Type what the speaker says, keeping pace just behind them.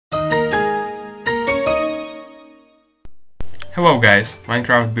Hello guys,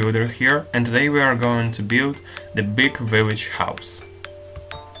 Minecraft Builder here, and today we are going to build the big village house.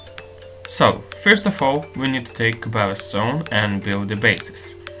 So, first of all, we need to take cobblestone and build the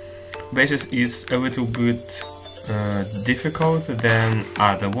bases. Bases is a little bit difficult than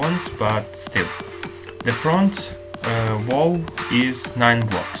other ones, but still. The front wall is 9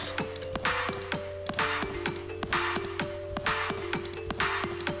 blocks.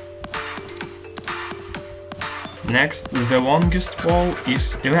 Next, the longest wall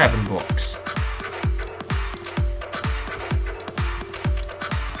is 11 blocks.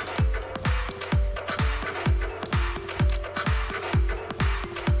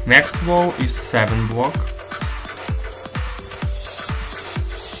 Next wall is 7 block.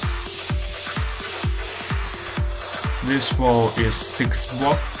 This wall is 6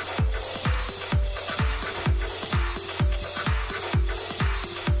 block.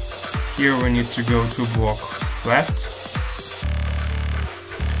 Here we need to go 2 block left,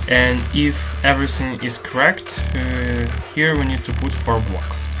 and if everything is correct, here we need to put 4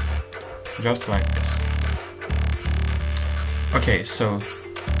 block, just like this. Okay, so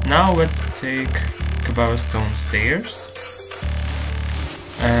now let's take cobblestone stairs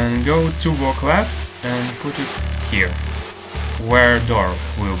and go 2 block left and put it here, where door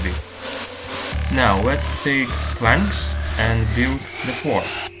will be. Now let's take planks and build the floor.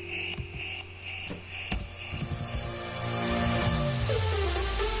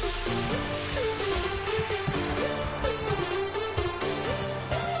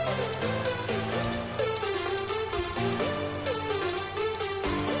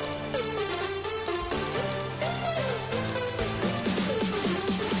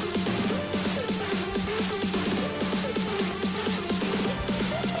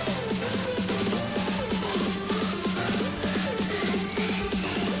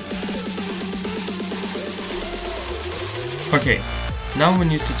 Okay, now we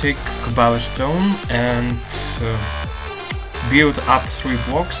need to take cobblestone and build up 3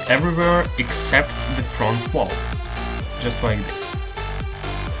 blocks everywhere except the front wall, just like this.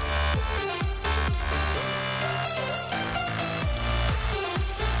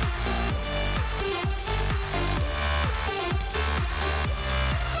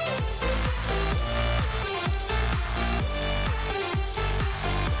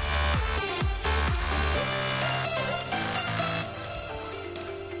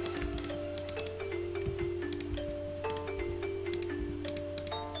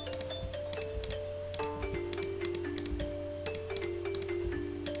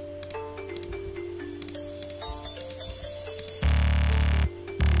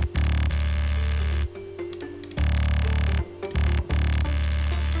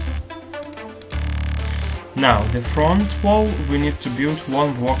 Now, the front wall we need to build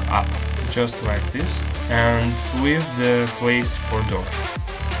 1 block up, just like this, and leave the place for door.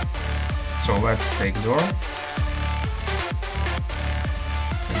 So let's take door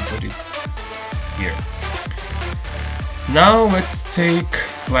and put it here. Now let's take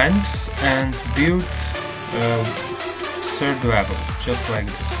planks and build 3rd level, just like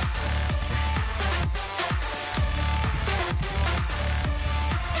this.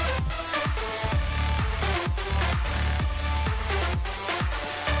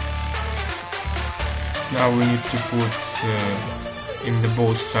 Now we need to put in the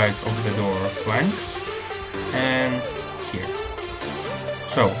both sides of the door planks and here.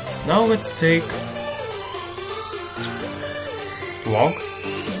 So now let's take log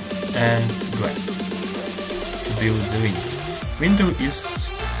and glass to build the window. Window is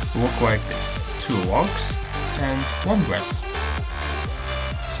look like this: 2 logs and 1 glass.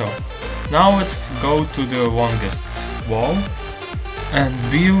 So now let's go to the longest wall and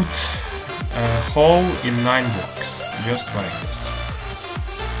build a hole in 9 blocks, just like this.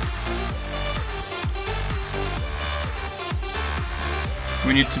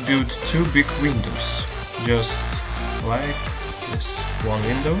 We need to build 2 big windows, just like this. 1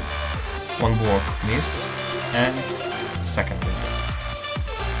 window, 1 block missed, and 2nd window.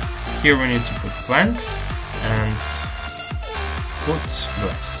 Here we need to put planks and put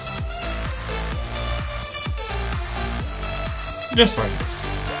glass, just like this.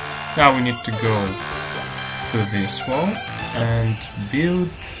 Now we need to go to this wall and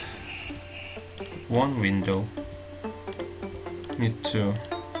build 1 window. Need to,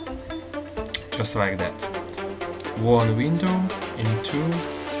 just like that, 1 window into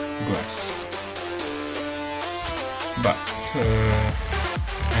glass. But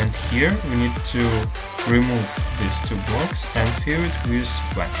and here we need to remove these 2 blocks and fill it with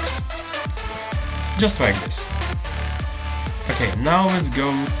planks, just like this. Okay, now let's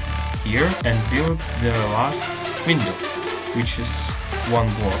go here and build the last window. which is one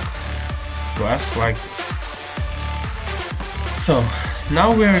block, glass like this. So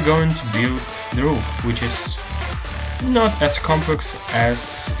now we are going to build the roof, which is not as complex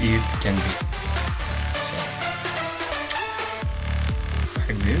as it can be. So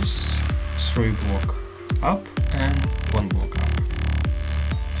like this, 3 block up and 1 block up,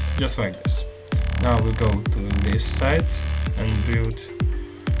 just like this. Now we go to this side and build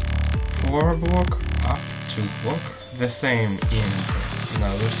 4 block up, 2 block, the same in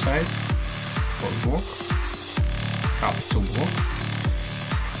another side, 4 block up, 2 block.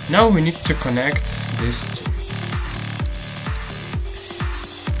 Now we need to connect these two.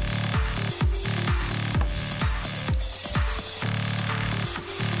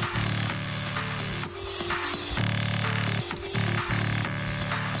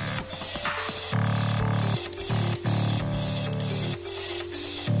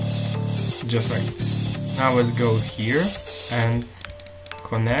 Just like this. Now let's go here and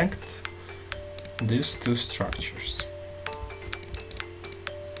connect these two structures.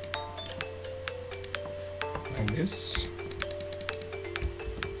 Like this.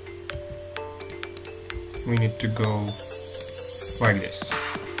 We need to go like this.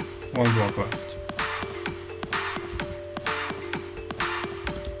 1 block left.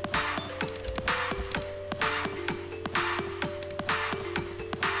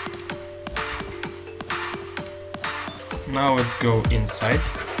 Now let's go inside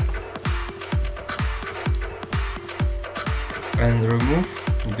and remove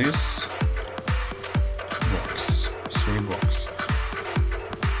this box, 3 blocks.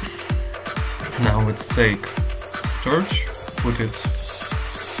 Now let's take torch, put it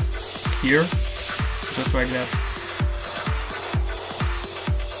here, just like that.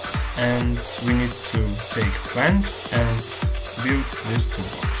 And we need to take planks and build these 2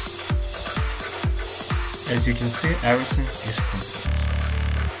 blocks. As you can see, everything is complete.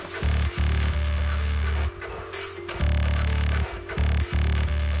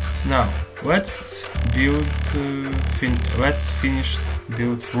 Now let's build. Let's finish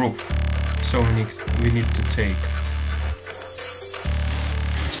build roof. So we need to take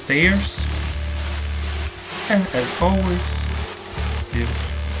stairs, and as always, build.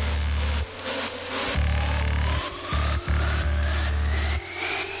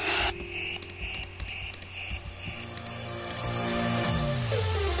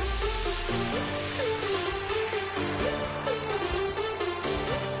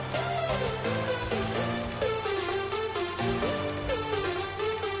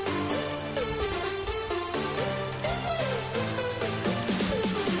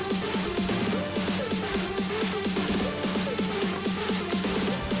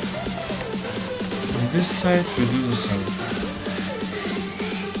 On this side we do the same.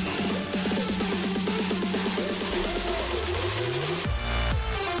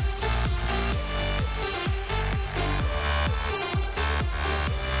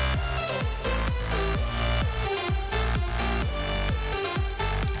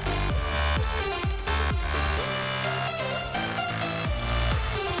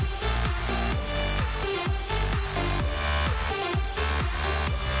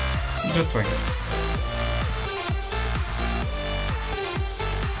 Just like this.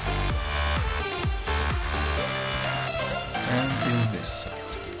 And in this side.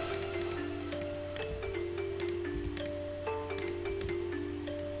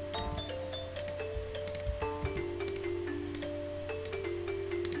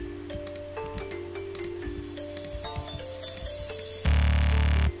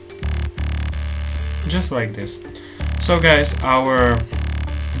 Just like this. So guys, our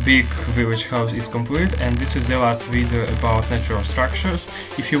big village house is complete, and this is the last video about natural structures.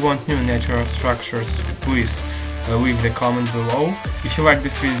 If you want new natural structures, please leave the comment below. If you like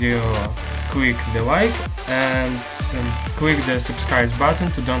this video, click the like and click the subscribe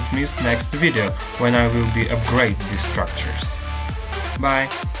button to don't miss next video when I will be upgrade these structures. Bye!